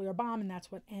 drops the nuclear bomb, and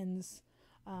that's what ends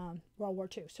World War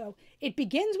II. So it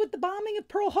begins with the bombing of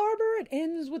Pearl Harbor. It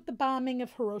ends with the bombing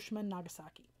of Hiroshima and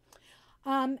Nagasaki.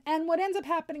 And what ends up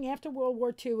happening after World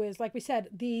War II is, like we said,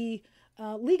 the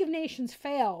League of Nations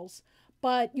fails,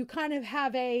 but you kind of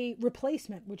have a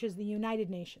replacement, which is the United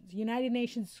Nations. United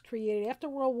Nations is created after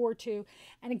World War II.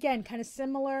 And again, kind of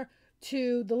similar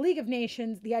to the League of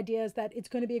Nations, the idea is that it's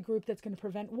going to be a group that's going to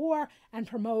prevent war and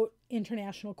promote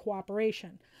international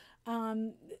cooperation.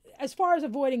 As far as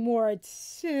avoiding war,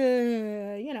 it's,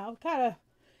 kind of,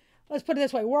 let's put it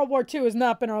this way. World War II has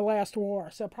not been our last war,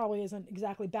 so probably isn't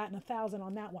exactly batting 1,000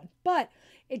 on that one. But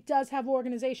it does have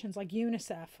organizations like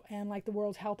UNICEF and like the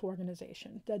World Health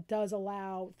Organization that does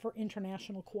allow for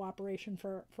international cooperation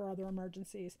for other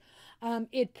emergencies.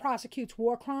 It prosecutes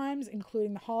war crimes,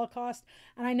 including the Holocaust.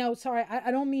 And I know, sorry,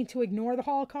 I don't mean to ignore the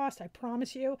Holocaust, I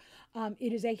promise you.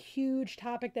 It is a huge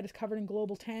topic that is covered in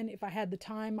Global 10. If I had the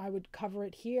time, I would cover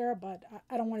it here, but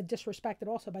I don't want to disrespect it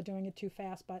also by doing it too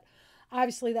fast. But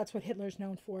obviously, that's what Hitler's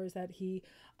known for, is that he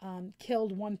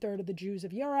killed 1/3 of the Jews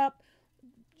of Europe.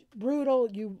 Brutal.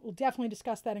 You will definitely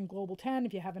discuss that in Global 10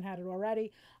 if you haven't had it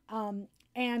already.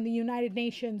 And the United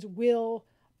Nations will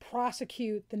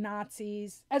prosecute the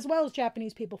Nazis as well as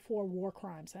Japanese people for war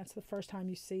crimes. That's the first time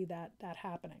you see that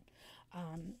happening.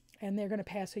 And they're going to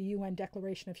pass a UN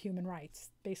Declaration of Human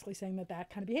Rights, basically saying that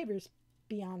kind of behavior is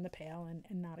beyond the pale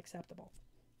and not acceptable.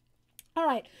 All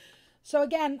right. So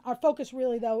again, our focus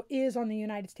really, though, is on the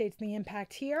United States and the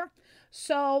impact here.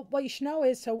 So what you should know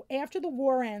is, so after the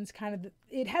war ends,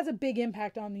 it has a big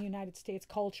impact on the United States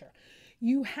culture.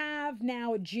 You have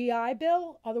now a GI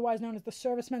Bill, otherwise known as the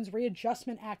Servicemen's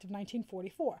Readjustment Act of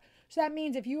 1944. So that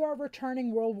means if you are a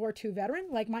returning World War II veteran,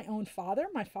 like my own father,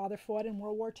 my father fought in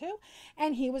World War II,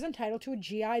 and he was entitled to a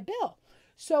GI Bill.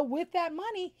 So with that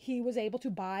money, he was able to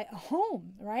buy a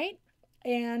home, right?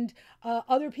 And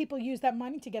other people use that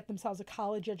money to get themselves a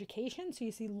college education. So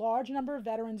you see large number of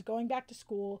veterans going back to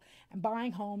school and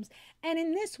buying homes. And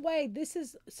in this way, this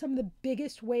is some of the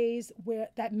biggest ways where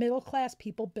that middle class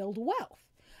people build wealth.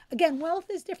 Again, wealth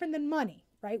is different than money,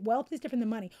 right? Wealth is different than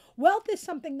money. Wealth is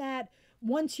something that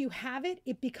once you have it,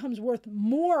 it becomes worth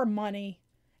more money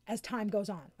as time goes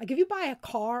on. Like if you buy a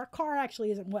car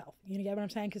actually isn't wealth. You get what I'm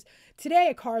saying? Because today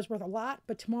a car is worth a lot,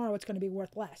 but tomorrow it's going to be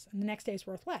worth less. And the next day it's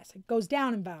worth less. It goes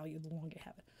down in value the longer you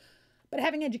have it. But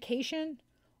having education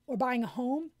or buying a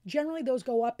home, generally those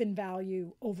go up in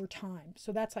value over time.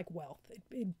 So that's like wealth.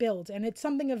 It builds. And it's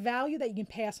something of value that you can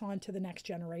pass on to the next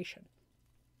generation.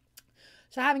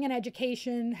 So having an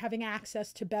education, having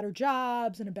access to better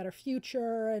jobs and a better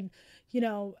future, and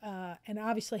and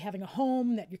obviously having a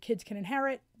home that your kids can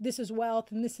inherit, this is wealth,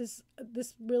 and this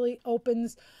really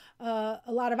opens a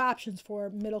lot of options for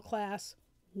middle class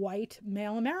white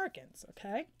male Americans.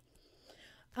 Okay,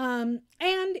 and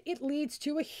it leads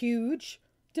to a huge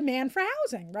demand for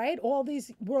housing. Right, all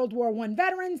these World War I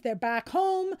veterans, they're back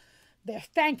home. They're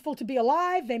thankful to be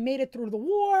alive. They made it through the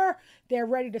war. They're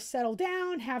ready to settle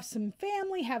down, have some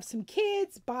family, have some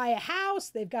kids, buy a house.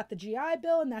 They've got the GI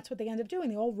Bill, and that's what they end up doing.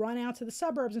 They all run out to the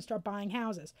suburbs and start buying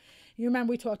houses. You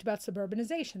remember we talked about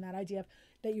suburbanization, that idea of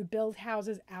that you build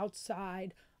houses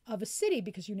outside of a city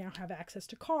because you now have access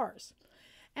to cars.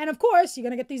 And of course, you're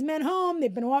going to get these men home.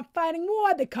 They've been off fighting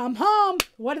war. They come home.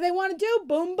 What do they want to do?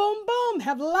 Boom, boom, boom.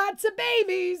 Have lots of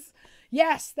babies.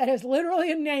 Yes, that is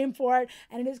literally a name for it.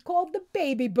 And it is called the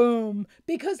baby boom.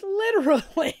 Because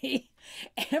literally,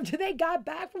 after they got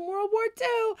back from World War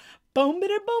II, boom,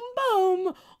 bada, boom,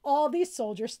 boom, all these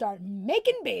soldiers start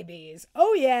making babies.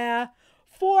 Oh, yeah.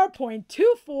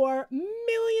 4.24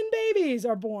 million babies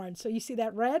are born. So you see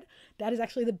that red? That is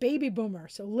actually the baby boomer.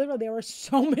 So literally there were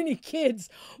so many kids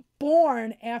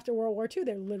born after World War II.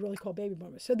 They're literally called baby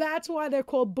boomers. So that's why they're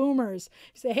called boomers.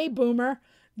 You say, hey, boomer,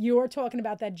 you are talking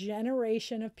about that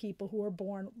generation of people who were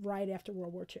born right after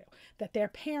World War II, that their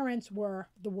parents were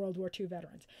the World War II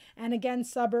veterans. And again,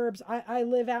 suburbs. I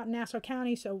live out in Nassau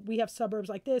County, so we have suburbs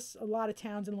like this. A lot of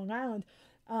towns in Long Island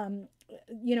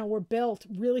were built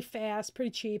really fast,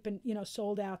 pretty cheap, and,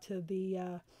 sold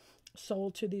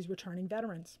to these returning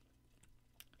veterans.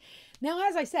 Now,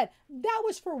 as I said, that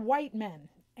was for white men,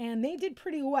 and they did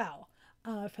pretty well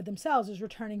for themselves as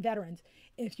returning veterans.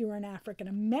 If you were an African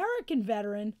American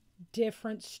veteran,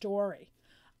 different story.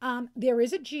 There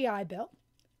is a GI Bill.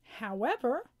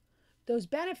 However, those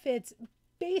benefits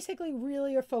basically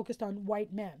really are focused on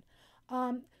white men.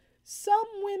 Some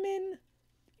women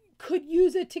could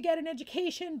use it to get an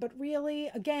education, but really,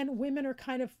 again, women are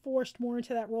kind of forced more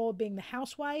into that role of being the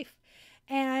housewife.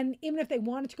 And even if they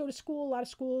wanted to go to school, a lot of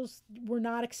schools were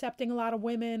not accepting a lot of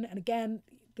women. And again,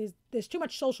 there's too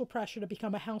much social pressure to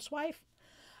become a housewife.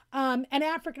 And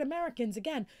African Americans,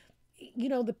 again,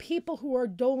 the people who are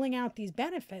doling out these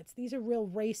benefits, these are real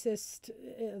racist.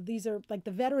 These are like the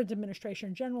Veterans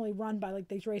Administration, generally run by like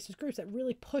these racist groups that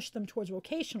really push them towards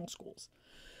vocational schools.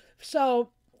 So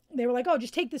they were like, oh,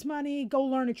 just take this money, go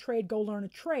learn a trade, go learn a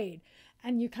trade.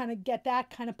 And you kind of get that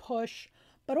kind of push.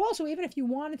 But also, even if you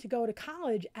wanted to go to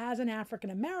college as an African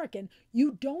American,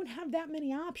 you don't have that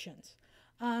many options.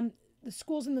 The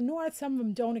schools in the North, some of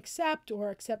them don't accept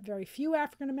or accept very few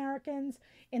African Americans.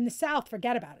 In the South,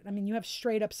 forget about it. I mean, you have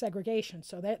straight up segregation,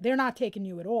 so they're not taking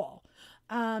you at all.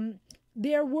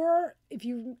 There were, if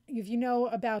you know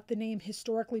about the name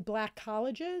historically black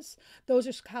colleges, those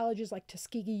are colleges like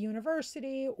Tuskegee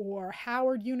University or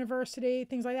Howard University,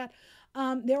 things like that.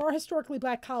 There are historically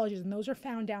black colleges, and those are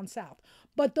found down south.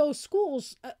 But those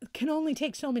schools can only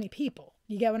take so many people.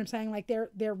 You get what I'm saying? Like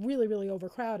they're really, really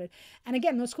overcrowded. And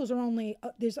again, those schools are only,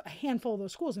 there's a handful of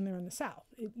those schools, and they're in the south.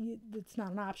 It's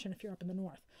not an option if you're up in the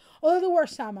north. Although there were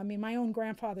some. I mean, my own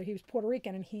grandfather, he was Puerto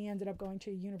Rican, and he ended up going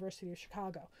to University of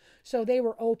Chicago. So they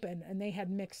were open, and they had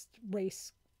mixed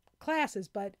race classes,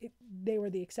 but they were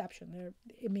the exception.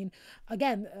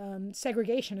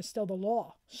 Segregation is still the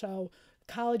law. So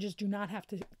colleges do not have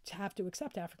to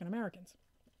accept African Americans.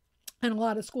 And a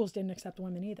lot of schools didn't accept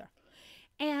women either.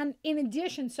 And in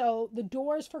addition, so the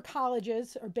doors for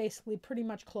colleges are basically pretty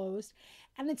much closed.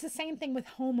 And it's the same thing with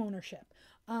home ownership.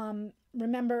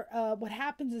 Remember, what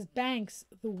happens is banks,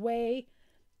 the way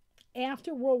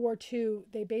after World War II,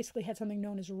 they basically had something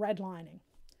known as redlining.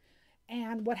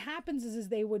 And what happens is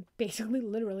they would basically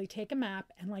literally take a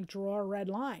map and like draw a red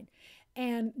line.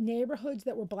 And neighborhoods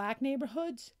that were black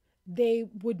neighborhoods, they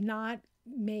would not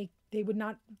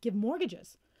give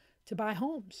mortgages to buy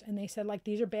homes. And they said, like,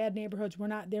 these are bad neighborhoods.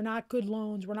 They're not good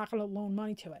loans. We're not going to loan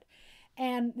money to it.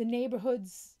 And the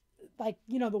neighborhoods, like,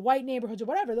 the white neighborhoods or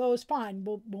whatever, those fine.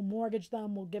 We'll mortgage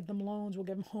them. We'll give them loans. We'll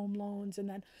give them home loans. And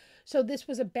then, so this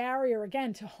was a barrier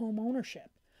again to home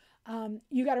ownership.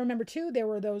 You got to remember too, there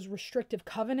were those restrictive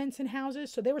covenants in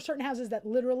houses. So there were certain houses that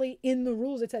literally in the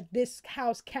rules, it said this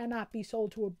house cannot be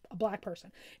sold to a black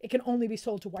person. It can only be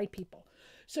sold to white people.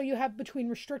 So you have between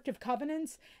restrictive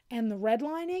covenants and the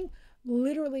redlining,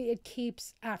 literally it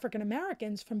keeps African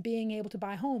Americans from being able to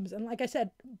buy homes. And like I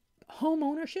said, home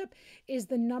ownership is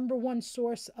the number one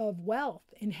source of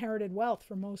wealth, inherited wealth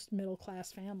for most middle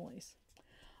class families.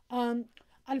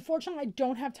 Unfortunately, I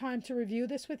don't have time to review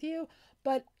this with you,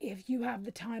 but if you have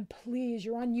the time, please,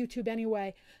 you're on YouTube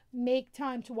anyway, make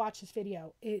time to watch this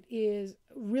video. It is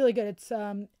really good. It's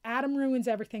Adam Ruins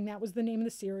Everything. That was the name of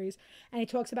the series. And he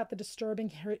talks about the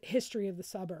disturbing history of the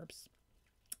suburbs.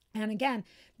 And again,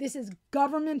 this is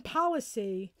government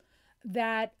policy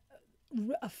that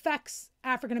affects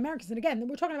African Americans. And again,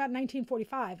 we're talking about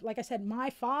 1945. Like I said, my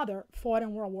father fought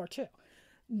in World War II.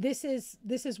 This is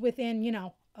within,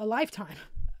 a lifetime.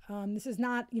 This is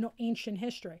not, ancient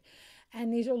history.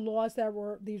 And these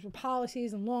are these were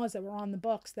policies and laws that were on the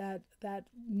books that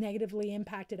negatively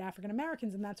impacted African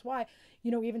Americans. And that's why,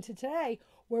 even to today,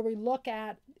 where we look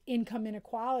at income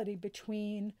inequality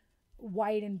between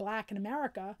white and black in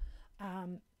America,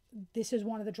 this is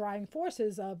one of the driving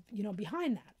forces of,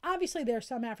 behind that. Obviously, there are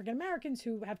some African Americans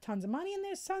who have tons of money, and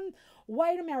there's some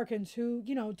white Americans who,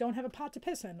 don't have a pot to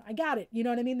piss in. I got it. You know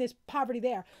what I mean? There's poverty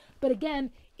there. But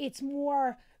again, it's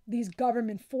more these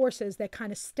government forces that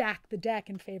kind of stack the deck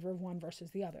in favor of one versus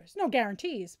the other. There's no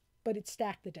guarantees, but it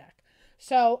stacked the deck.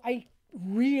 So I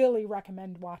really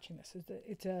recommend watching this.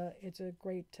 It's a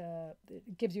great,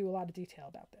 it gives you a lot of detail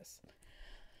about this.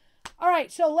 All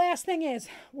right, so last thing is,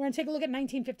 we're going to take a look at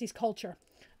 1950s culture.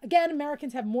 Again,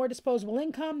 Americans have more disposable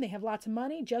income. They have lots of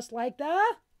money, just like the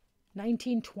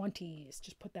 1920s.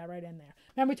 Just put that right in there.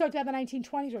 Remember we talked about the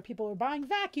 1920s where people were buying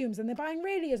vacuums and they're buying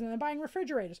radios and they're buying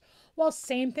refrigerators. Well,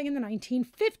 same thing in the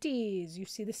 1950s. You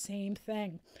see the same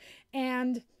thing.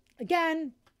 And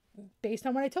again, based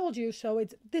on what I told you, so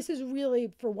this is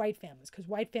really for white families, because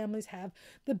white families have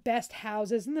the best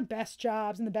houses and the best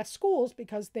jobs and the best schools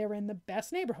because they're in the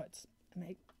best neighborhoods, and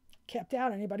they kept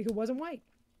out anybody who wasn't white.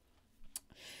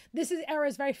 This era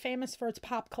is very famous for its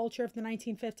pop culture of the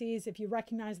 1950s. If you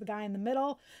recognize the guy in the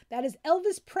middle, that is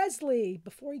Elvis Presley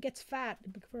before he gets fat,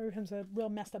 before he becomes a real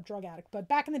messed up drug addict. But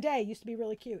back in the day, he used to be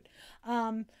really cute.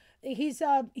 He's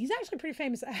actually pretty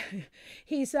famous.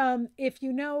 He's if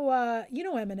you know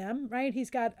Eminem, right? He's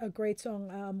got a great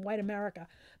song, White America.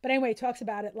 But anyway, he talks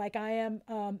about it like I am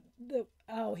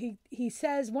he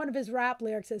says, one of his rap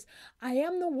lyrics is, I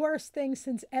am the worst thing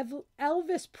since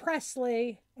Elvis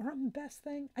Presley, or I'm the best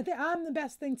thing. I think I'm the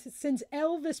best thing since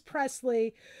Elvis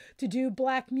Presley to do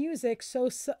black music so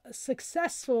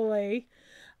successfully.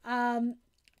 And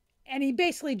he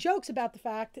basically jokes about the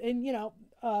fact, and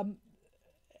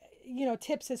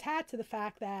tips his hat to the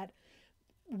fact that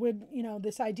with,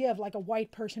 this idea of like a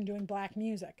white person doing black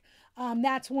music.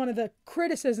 That's one of the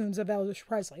criticisms of Elvis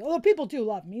Presley. Although people do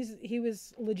love him. He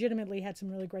was legitimately had some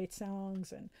really great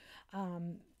songs and,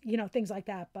 things like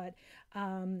that. But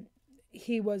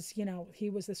he was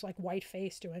this like white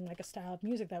face doing like a style of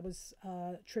music that was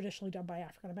traditionally done by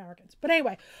African Americans. But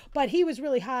anyway, he was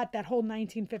really hot, that whole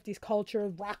 1950s culture,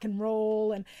 rock and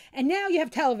roll. And now you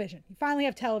have television. You finally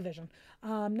have television.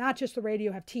 Not just the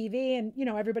radio, you have TV, and,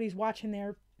 everybody's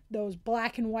watching those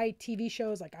black and white TV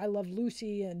shows like I Love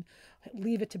Lucy and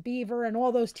Leave It to Beaver, and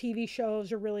all those TV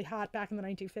shows are really hot back in the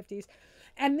 1950s.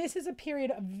 And this is a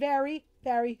period of very,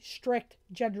 very strict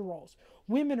gender roles.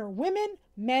 Women are women,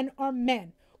 men are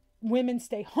men. Women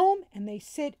stay home and they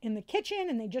sit in the kitchen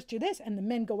and they just do this, and the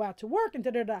men go out to work and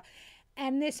da-da-da.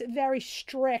 And this very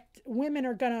strict, women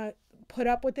are going to put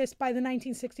up with this. By the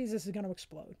 1960s, this is going to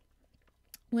explode.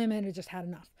 Women have just had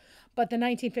enough. But the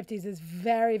 1950s is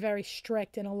very, very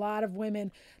strict, and a lot of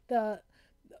women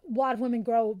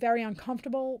grow very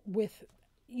uncomfortable with,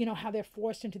 how they're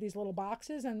forced into these little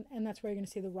boxes, and that's where you're going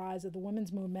to see the rise of the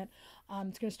women's movement.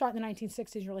 It's going to start in the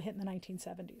 1960s and really hit in the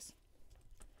 1970s.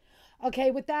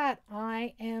 Okay, with that,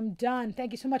 I am done.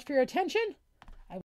 Thank you so much for your attention.